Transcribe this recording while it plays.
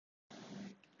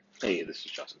Hey, this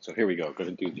is Justin. So here we go.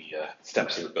 Going to do the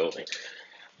steps of the building.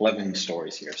 11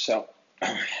 stories here. So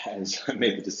as I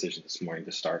made the decision this morning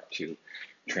to start to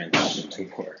transition to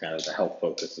more kind of the health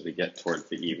focus as we get towards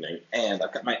the evening. And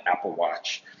I've got my Apple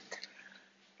Watch,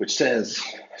 which says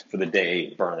for the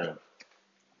day burn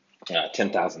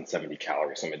 10,070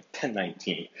 calories. So I'm at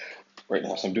 1019 right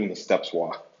now. So I'm doing the steps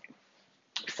walk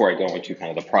before I go into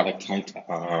kind of the product hunt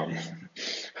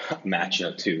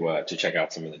matchup to check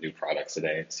out some of the new products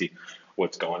today and see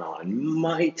what's going on.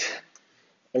 Might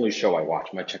only show I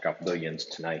watch. Might check out Billions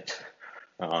tonight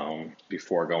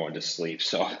before going to sleep.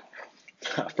 So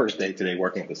first day today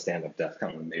working at the stand-up desk,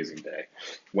 kind of an amazing day.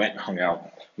 Went and hung out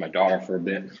with my daughter for a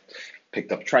bit.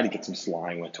 Tried to get some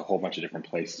slime. Went to a whole bunch of different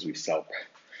places. We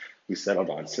settled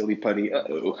on Silly Putty.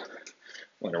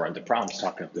 Went around to Proms,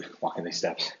 walking the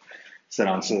steps. Set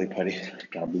on Silly Putty.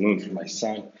 Got a balloon for my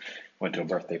son. Went to a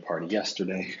birthday party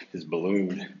yesterday. His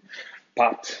balloon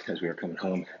popped as we were coming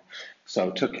home. So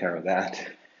took care of that.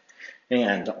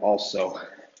 And also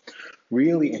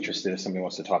really interested if somebody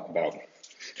wants to talk about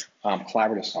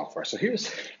collaborative software. So here's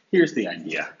the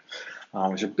idea.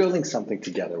 As you're building something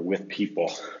together with people,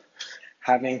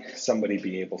 having somebody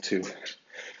be able to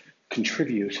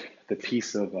contribute the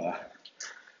piece of the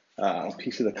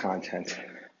content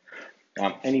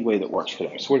any way that works for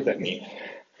them. So what does that mean?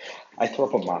 I throw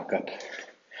up a mock-up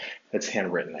that's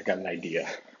handwritten. I got an idea.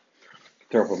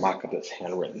 Throw up a mock-up that's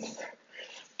handwritten.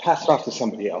 Pass it off to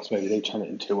somebody else. Maybe they turn it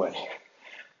into a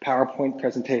PowerPoint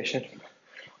presentation,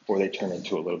 or they turn it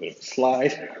into a little bit of a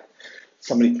slide.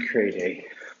 Somebody can create a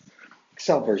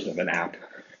Excel version of an app,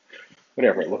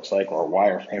 whatever it looks like, or a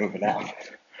wireframe of an app,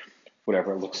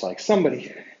 whatever it looks like.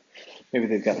 Somebody, maybe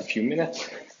they've got a few minutes,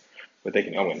 but they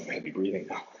can, maybe breathing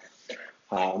now.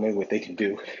 Maybe what they can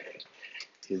do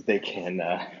is they can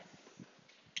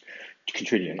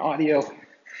contribute an audio,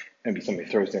 maybe somebody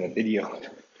throws in a video,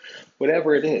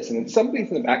 whatever it is. And then somebody's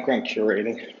in the background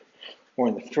curating, or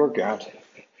in the foreground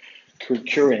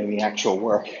curating the actual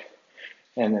work,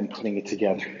 and then putting it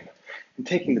together and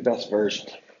taking the best version.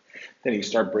 Then you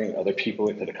start bringing other people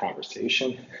into the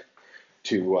conversation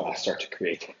to start to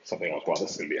create something else. Wow,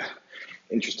 this is going to be an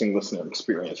interesting listener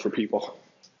experience for people.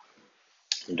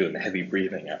 I'm doing the heavy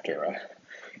breathing after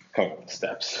coming up the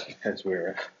steps as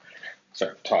we're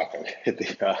starting to talk and hit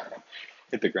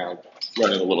the ground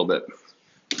running a little bit.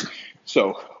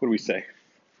 So what do we say?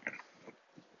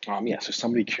 So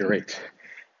somebody curates,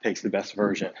 takes the best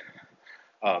version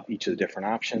of each of the different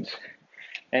options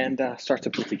and starts to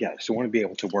put together. So we want to be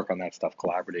able to work on that stuff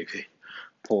collaboratively,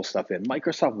 pull stuff in.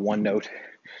 Microsoft OneNote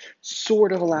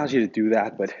sort of allows you to do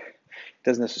that, but it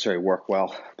doesn't necessarily work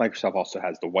well. Microsoft also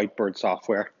has the Whitebird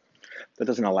software that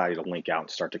doesn't allow you to link out and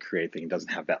start to create things. It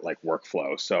doesn't have that like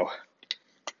workflow. So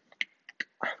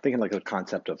I'm thinking like the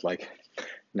concept of like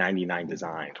 99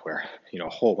 Designed, where a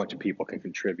whole bunch of people can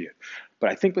contribute.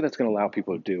 But I think what that's going to allow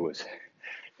people to do is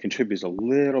contribute a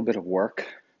little bit of work,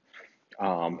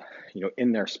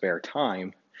 in their spare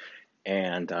time,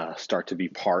 and start to be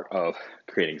part of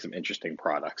creating some interesting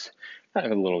products, kind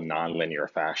of in a little non-linear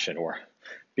fashion, or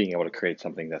being able to create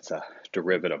something that's a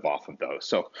derivative off of those.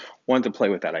 So wanted to play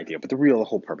with that idea, but the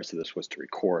whole purpose of this was to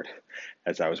record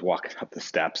as I was walking up the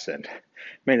steps, and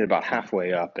made it about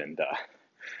halfway up and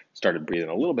started breathing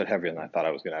a little bit heavier than I thought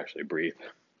I was going to actually breathe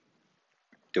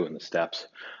doing the steps.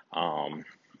 Wow,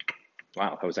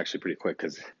 that was actually pretty quick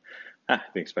because I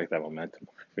didn't expect that momentum.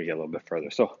 We get a little bit further.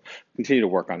 So continue to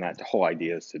work on that. The whole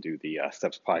idea is to do the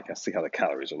steps podcast, see how the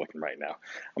calories are looking right now.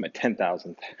 I'm at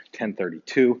 10,000,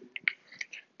 1032,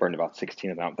 burned about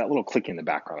 16 of them. That little click in the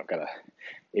background, I've got a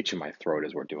itch in my throat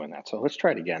as we're doing that. So let's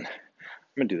try it again.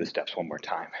 I'm going to do the steps one more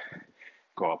time,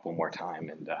 go up one more time,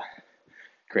 and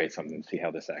create something and see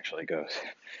how this actually goes.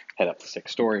 Head up to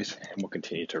 6 stories, and we'll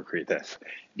continue to create this.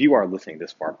 If you are listening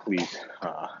this far, please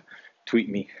tweet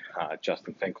me,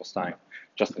 Justin Finkelstein,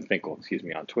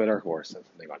 on Twitter, or send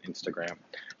something on Instagram,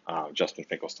 Justin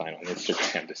Finkelstein on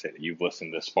Instagram, to say that you've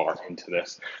listened this far into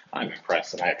this. I'm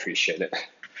impressed and I appreciate it.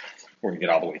 We're going to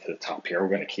get all the way to the top here. We're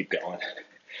going to keep going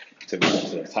to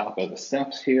the top of the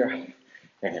steps here.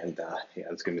 And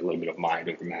it's going to be a little bit of mind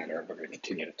over matter. We're going to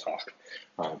continue to talk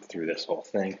through this whole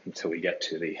thing until we get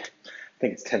to I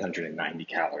think it's 1,090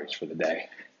 calories for the day.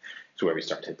 So where we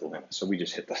start to hit the limit. So we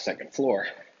just hit the second floor,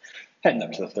 heading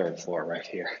up to the third floor right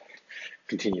here.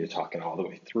 Continue talking all the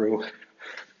way through.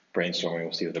 Brainstorming,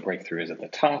 we'll see what the breakthrough is at the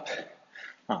top.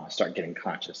 Start getting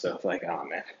conscious of like, oh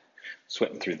man,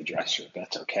 sweating through the dress shirt.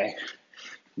 That's okay.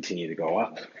 Continue to go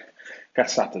up. Got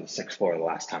stopped at the 6th floor the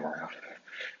last time around.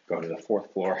 Go to the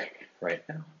 4th floor right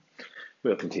now.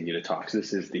 We'll continue to talk. So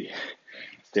this is the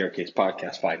Staircase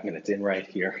Podcast, 5 minutes in right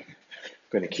here. I'm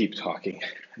going to keep talking.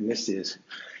 And this is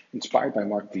inspired by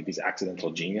Mark Levy's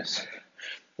Accidental Genius,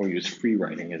 where he used free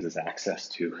writing as his access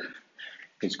to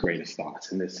his greatest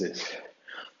thoughts. And this is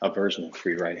a version of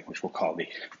free writing, which we'll call the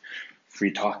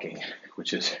free talking,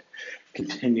 which is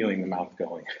continuing the mouth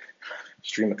going,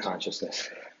 stream of consciousness,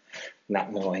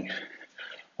 not knowing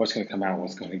what's going to come out,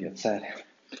 what's going to get said,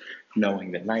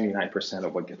 knowing that 99%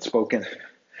 of what gets spoken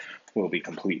will be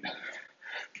complete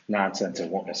nonsense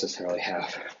and won't necessarily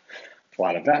have a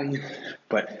lot of value,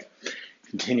 but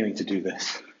continuing to do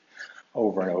this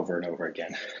over and over and over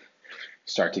again,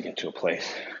 start to get to a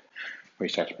place where you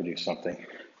start to produce something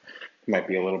that might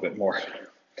be a little bit more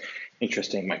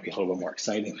interesting, might be a little bit more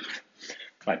exciting,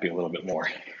 might be a little bit more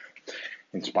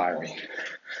inspiring.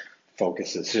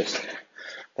 Focus is just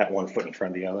that one foot in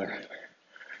front of the other,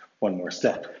 one more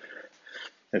step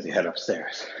as you head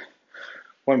upstairs.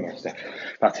 One more step.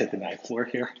 About to hit the 9th floor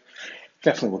here.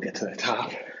 Definitely we'll get to the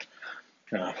top.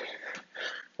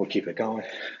 We'll keep it going.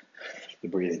 The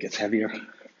breathing gets heavier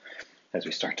as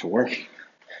we start to work.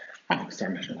 We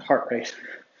start measuring the heart rate.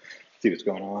 See what's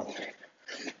going on.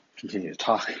 Continue to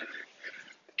talk.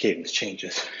 The cadence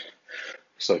changes.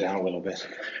 Slow down a little bit.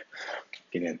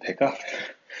 Begin to pick up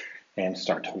and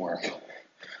start to work.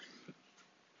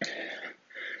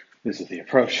 This is the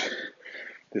approach.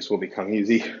 This will become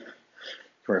easy.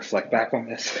 To reflect back on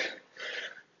this,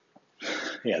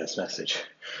 this message,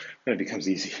 when it becomes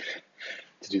easy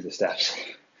to do the steps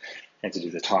and to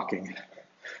do the talking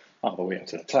all the way up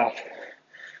to the top,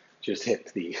 just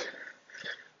hit the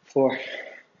floor. I'm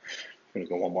going to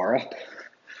go one more up,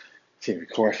 see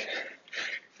record,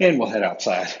 and we'll head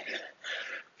outside,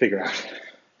 figure out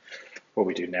what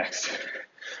we do next.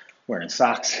 Wearing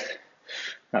socks,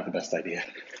 not the best idea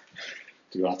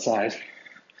to go outside.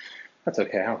 That's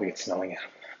okay, I don't think it's snowing out.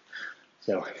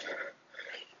 So,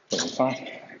 doing fine.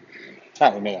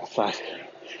 We made it outside.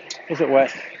 Is it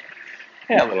wet?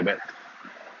 Yeah, a little bit.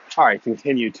 All right,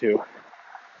 continue to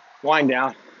wind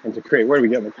down and to create. Where do we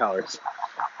get in the calories?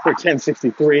 We're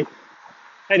 1063,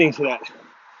 heading to that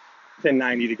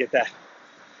 1090 to get that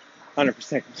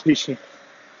 100% completion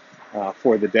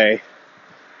for the day.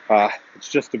 It's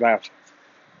just about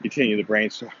continue the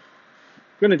brainstorm.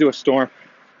 I'm going to do a storm.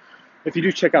 If you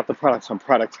do check out the products on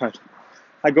Product Hunt,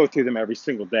 I go through them every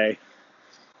single day,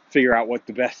 figure out what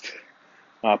the best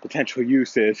potential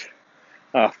use is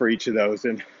for each of those.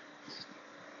 And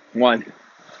one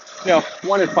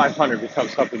in 500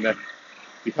 becomes something that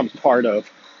becomes part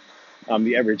of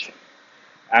the average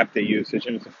app they usage.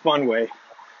 And it's a fun way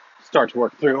to start to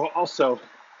work through. Also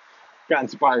got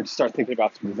inspired to start thinking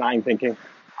about some design thinking.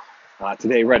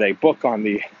 Today read a book on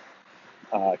the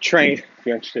train. If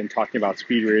you're interested in talking about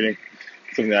speed reading,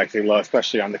 something that I actually love,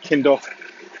 especially on the Kindle.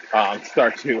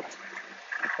 Start to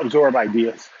absorb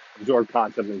ideas, absorb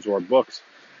concepts, absorb books.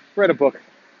 Read a book.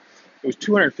 It was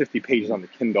 250 pages on the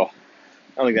Kindle.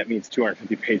 I don't think that means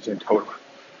 250 pages in total.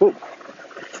 Ooh.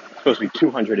 It's supposed to be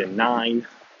 209,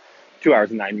 2 hours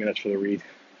and 9 minutes for the read.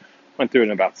 Went through it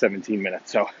in about 17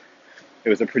 minutes. So it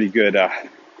was a pretty good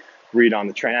read on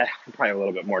the train. I had probably a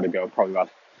little bit more to go, probably about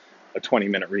a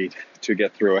 20-minute read to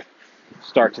get through it.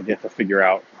 Start to get to figure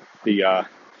out the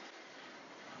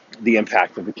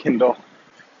impact of the Kindle.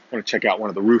 I want to check out one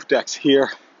of the roof decks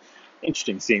here.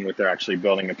 Interesting seeing what they're actually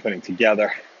building and putting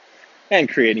together and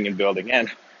creating and building. And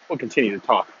we'll continue to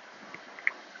talk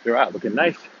throughout. Looking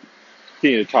nice.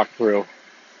 Continue to talk through.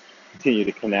 Continue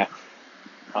to connect.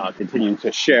 Continue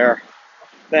to share.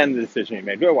 Then the decision you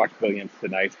made. Do I watch Billions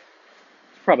tonight?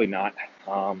 Probably not.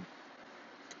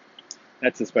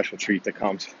 That's a special treat that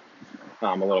comes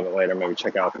a little bit later. Maybe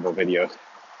check out a couple videos.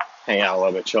 Hang out a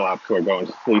little bit, chill out before going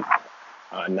to sleep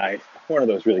night. One of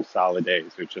those really solid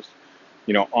days, which is,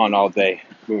 on all day,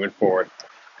 moving forward,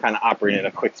 kind of operating at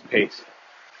a quick pace,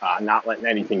 not letting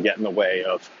anything get in the way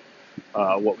of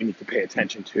what we need to pay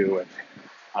attention to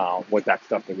and what that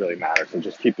stuff that really matters, and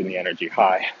just keeping the energy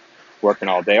high, working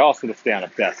all day. Also, to stay on a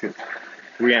desk is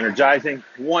re-energizing.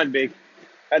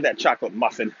 Had that chocolate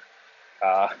muffin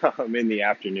in the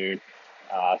afternoon.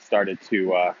 Started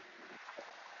to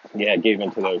gave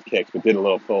into those kicks, but did a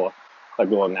little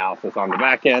analysis on the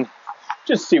back end,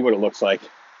 just see what it looks like,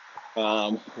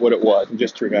 what it was, and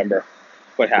just to remember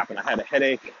what happened. I had a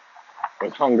headache,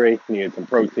 was hungry, needed some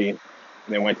protein,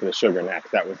 and then went to the sugar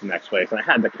next. That was the next place, and I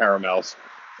had the caramels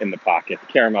in the pocket.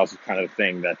 The caramels is kind of the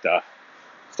thing that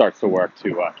starts to work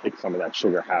to kick some of that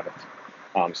sugar habit,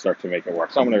 start to make it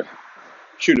work. So I'm going to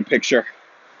shoot a picture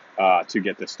to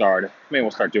get this started. Maybe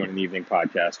we'll start doing an evening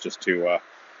podcast just to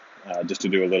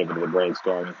do a little bit of the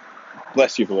brainstorming.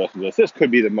 Bless you for listening to this. This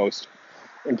could be the most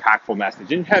impactful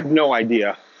message and have no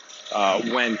idea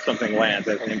when something lands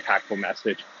as an impactful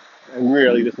message. And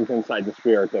really, this is inside the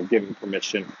spirit of giving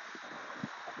permission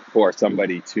for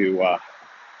somebody to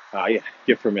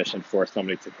give permission for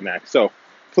somebody to connect. So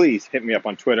please hit me up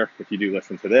on Twitter if you do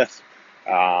listen to this.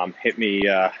 Send me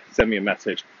a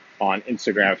message on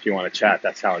Instagram if you want to chat.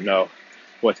 That's how I know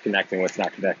what's connecting, what's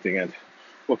not connecting, and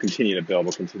we'll continue to build,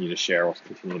 we'll continue to share, we'll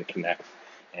continue to connect.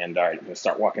 And all right, I'm going to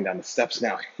start walking down the steps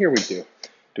now. Here we do.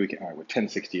 All right, we're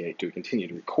 10:68. Do we continue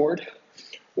to record,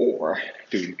 or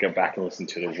do we go back and listen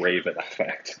to the Raven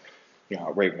Effect?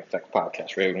 Raven Effect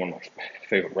podcast. Raven, one of my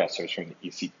favorite wrestlers from the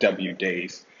ECW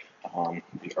days,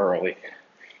 the early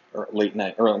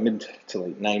mid to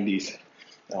late 90s.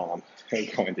 I'm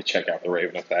going to check out the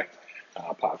Raven Effect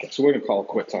podcast. So we're going to call it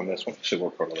quits on this one. Should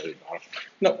record a little bit.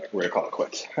 No, we're going to call it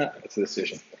quits. It's a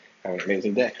decision. Have an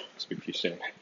amazing day. Speak to you soon.